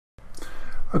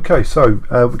Okay, so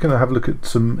we're going to have a look at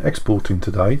some exporting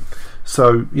today.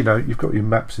 So, you've got your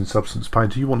maps in Substance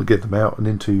Painter, you want to get them out and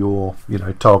into your,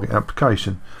 target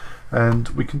application. And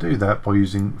we can do that by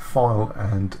using File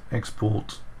and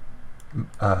Export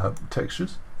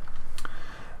Textures.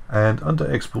 And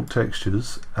under Export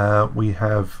Textures, we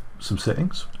have some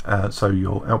settings. So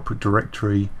your output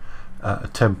directory, a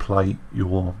template,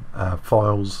 your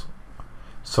files,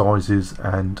 sizes,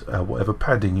 and whatever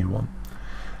padding you want.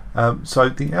 So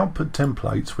the output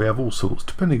templates, we have all sorts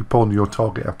depending upon your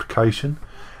target application.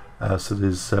 So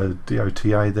there's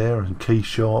DOTA there, and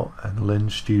Keyshot, and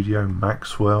Lens Studio,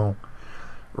 Maxwell,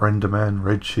 RenderMan,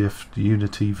 Redshift,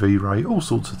 Unity, V-Ray, all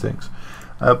sorts of things.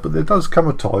 But there does come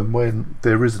a time when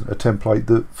there isn't a template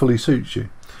that fully suits you.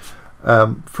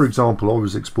 For example, I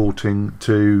was exporting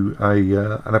to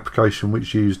an application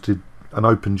which used an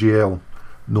OpenGL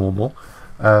normal,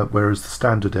 whereas the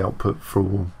standard output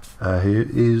for here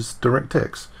is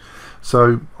DirectX.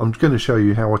 So I'm going to show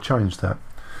you how I changed that.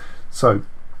 So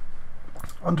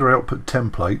under output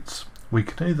templates, we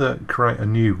can either create a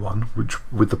new one, which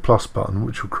with the plus button,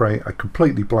 which will create a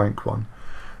completely blank one,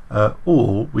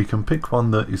 or we can pick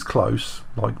one that is close,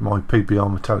 like my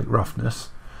PBR metallic roughness,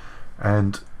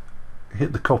 and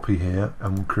hit the copy here,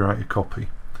 and we'll create a copy.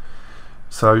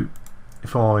 So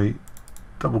if I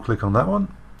double click on that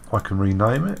one, I can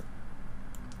rename it,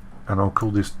 and I'll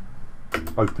call this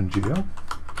OpenGL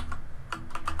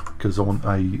because I want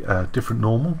a different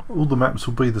normal. All the maps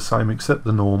will be the same except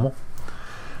the normal,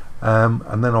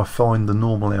 and then I find the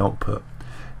normal output.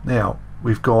 Now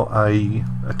we've got a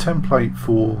template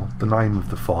for the name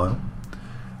of the file,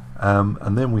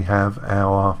 and then we have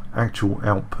our actual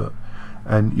output,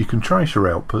 and you can trace your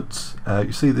outputs.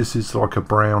 You see this is like a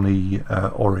browny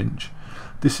orange.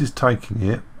 This is taking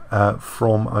it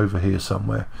from over here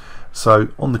somewhere. So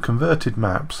on the converted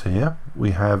maps here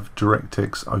we have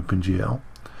DirectX OpenGL,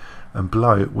 and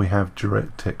below it we have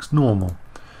DirectX normal.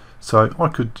 So I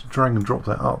could drag and drop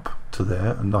that up to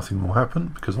there and nothing will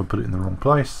happen because I put it in the wrong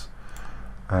place,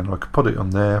 and I could put it on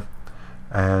there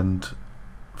and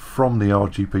from the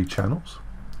RGB channels,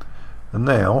 and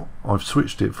now I've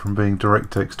switched it from being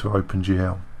DirectX to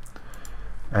OpenGL.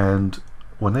 And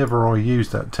whenever I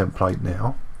use that template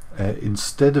now,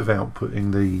 instead of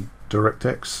outputting the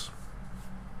DirectX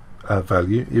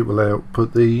value, it will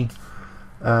output the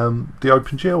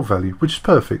OpenGL value, which is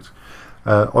perfect.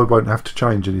 I won't have to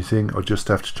change anything, I just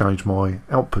have to change my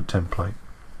output template.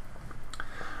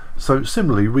 So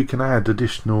similarly we can add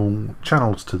additional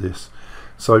channels to this.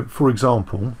 So for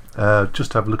example,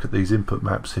 just have a look at these input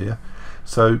maps here.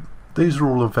 So these are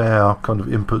all of our kind of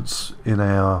inputs in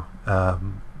our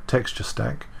texture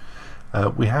stack.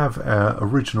 We have our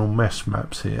original mesh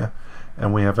maps here,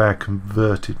 and we have our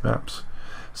converted maps.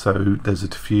 So there's a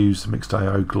diffuse, mixed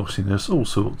AO, glossiness, all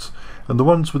sorts, and the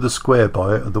ones with the square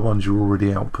by it are the ones you're already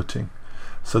outputting.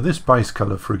 So this base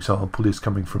color, for example, is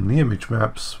coming from the image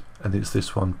maps, and it's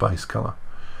this one, base color.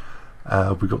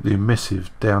 We've got the emissive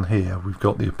down here, we've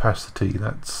got the opacity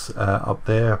that's up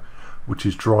there, which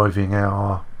is driving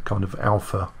our kind of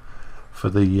alpha for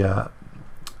the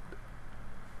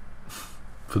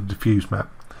diffuse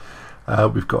map.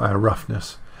 We've got our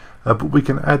roughness, but we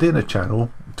can add in a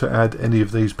channel to add any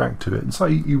of these back to it. And say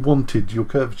you wanted your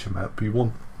curvature map, you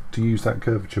want to use that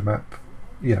curvature map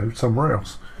somewhere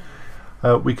else,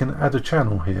 we can add a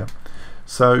channel here.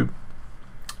 So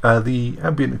the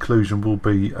ambient occlusion will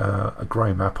be a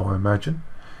grey map, I imagine.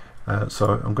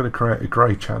 So I'm going to create a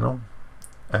grey channel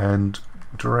and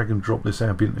drag and drop this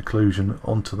ambient occlusion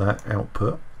onto that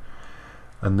output,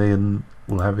 and then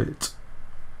we'll have it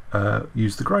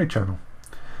use the grey channel,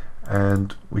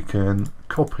 and we can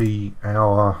copy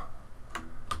our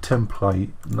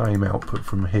template name output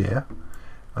from here,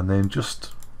 and then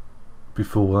just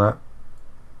before that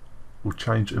we'll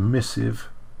change emissive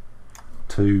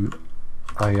to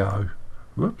AO.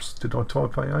 Whoops, did I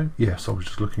type AO? Yes, I was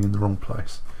just looking in the wrong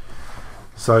place.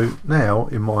 So now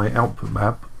in my output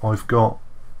map I've got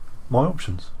my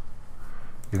options.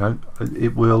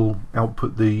 It will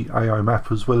output the AO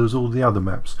map as well as all the other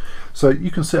maps. So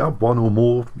you can set up one or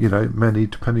more, many,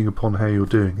 depending upon how you're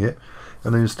doing it.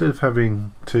 And then instead of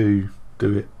having to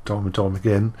do it time and time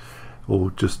again,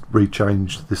 or just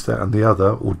rechange this, that and the other,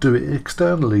 or do it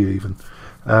externally even,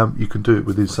 you can do it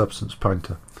within Substance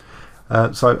Painter.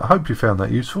 So I hope you found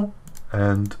that useful,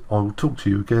 and I will talk to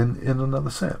you again in another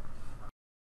set.